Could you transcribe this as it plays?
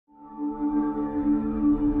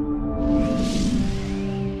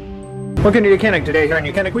Welcome to YOUCANIC. Today here on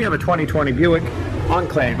YOUCANIC we have a 2020 Buick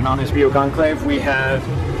Enclave, and on this Buick Enclave we have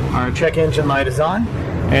our check engine light is on,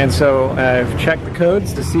 and so I've checked the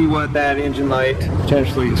codes to see what that engine light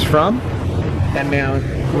potentially is from, and now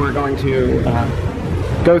we're going to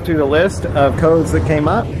go through the list of codes that came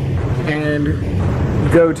up and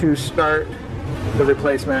go to start the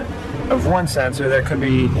replacement of one sensor. There could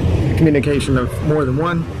be communication of more than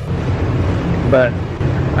one, but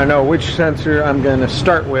I know which sensor I'm going to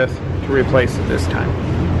start with to replace it this time.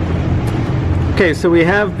 Okay, so we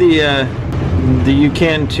have the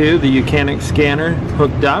YOUCANIC scanner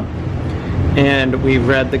hooked up, and we've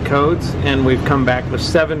read the codes, and we've come back with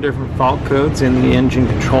 7 different fault codes in the engine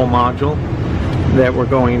control module that we're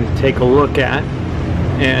going to take a look at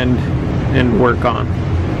and work on.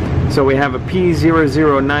 So we have a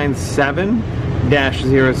P0097-00,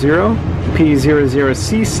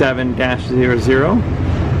 P00C7-00,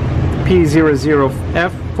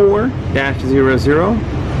 P00F4-00,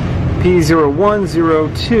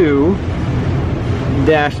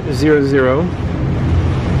 P0102-00,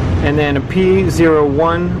 and then a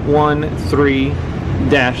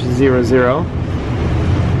P0113-00,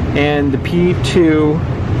 and the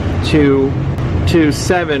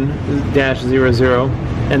P0227-00,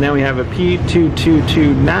 and then we have a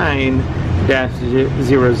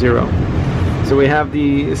P2229-00. So we have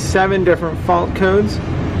the 7 different fault codes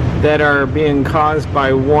that are being caused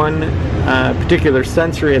by one particular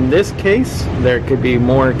sensor. In this case, there could be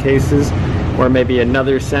more cases, or maybe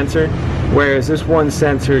another sensor, whereas this one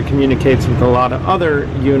sensor communicates with a lot of other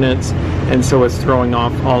units, and so it's throwing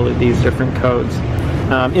off all of these different codes.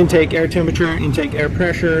 Intake air temperature, intake air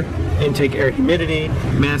pressure, intake air humidity,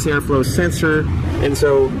 mass airflow sensor. And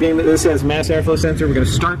so being that this says mass airflow sensor, we're going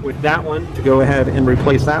to start with that one to go ahead and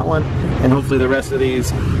replace that one, and hopefully the rest of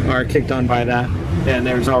these are kicked on by that. And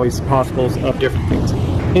there's always possibles of different things.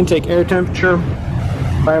 Intake air temperature,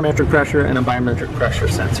 barometric pressure, and a barometric pressure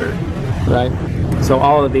sensor, right? So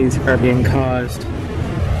all of these are being caused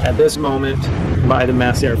at this moment by the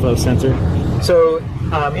mass airflow sensor. So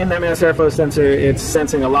in that mass airflow sensor, it's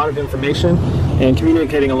sensing a lot of information and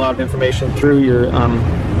communicating a lot of information through your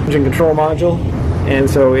engine control module. And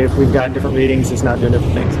so if we've got different readings, it's not doing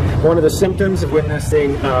different things. One of the symptoms of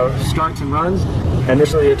witnessing starts and runs,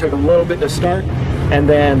 initially it took a little bit to start, and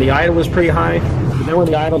then the idle was pretty high. But then when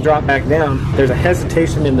the idle dropped back down, there's a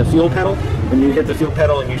hesitation in the fuel pedal. When you hit the fuel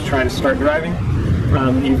pedal and you try to start driving,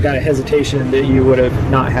 you've got a hesitation that you would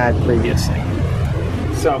have not had previously.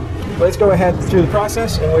 So let's go ahead through the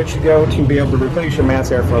process in which you go to be able to replace your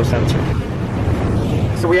mass airflow sensor.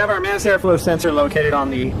 So we have our mass airflow sensor located on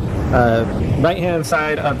the right-hand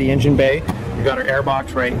side of the engine bay. We've got our air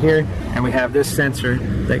box right here, and we have this sensor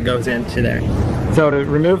that goes into there. So to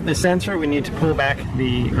remove the sensor, we need to pull back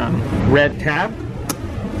the red tab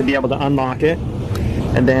to be able to unlock it,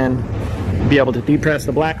 and then be able to depress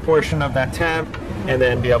the black portion of that tab, and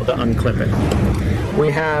then be able to unclip it.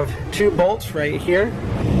 We have 2 bolts right here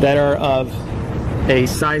that are of a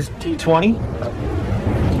size T20.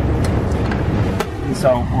 And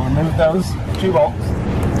so we'll remove those 2 bolts.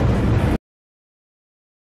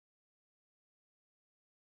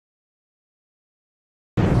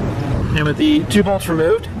 And with the 2 bolts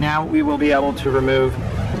removed, now we will be able to remove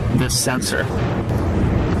this sensor.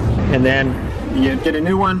 And then you get a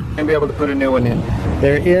new one and be able to put a new one in.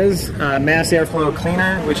 There is a mass airflow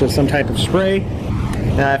cleaner, which is some type of spray.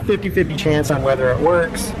 50-50 chance on whether it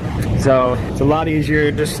works. So it's a lot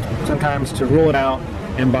easier just sometimes to rule it out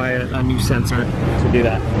and buy a new sensor to do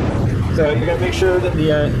that. So you're going to make sure that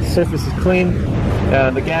the surface is clean.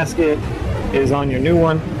 The gasket is on your new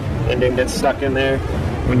one and didn't get stuck in there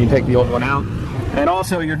when you take the old one out. And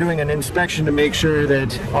also you're doing an inspection to make sure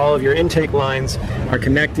that all of your intake lines are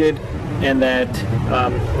connected and that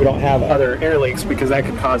we don't have other air leaks, because that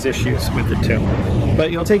could cause issues with it too.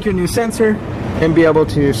 But you'll take your new sensor and be able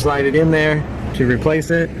to slide it in there to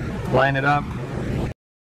replace it, line it up.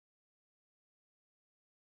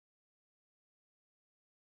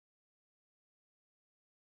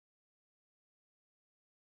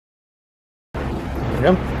 There you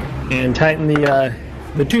go. And tighten the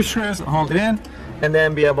 2 screws that hold it in, and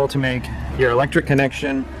then be able to make your electric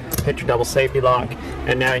connection, hit your double safety lock,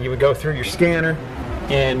 and now you would go through your scanner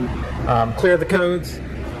and clear the codes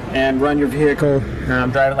and run your vehicle,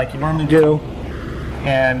 drive it like you normally do,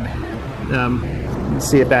 and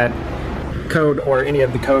see if that code or any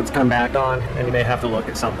of the codes come back on, and you may have to look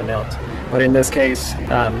at something else. But in this case,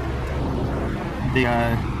 the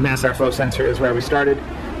mass airflow sensor is where we started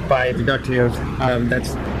by deductive.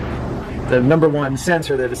 That's the #1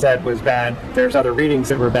 sensor that it said was bad. There's other readings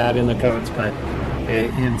that were bad in the codes, but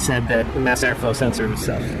and said that the mass airflow sensor was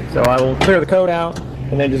stuff. So I will clear the code out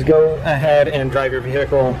and then just go ahead and drive your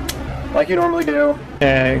vehicle like you normally do,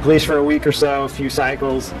 at least for a week or so, a few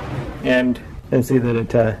cycles, and see that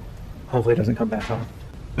it hopefully doesn't come back on.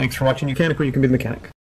 Thanks for watching YOUCANIC, where you can be the mechanic.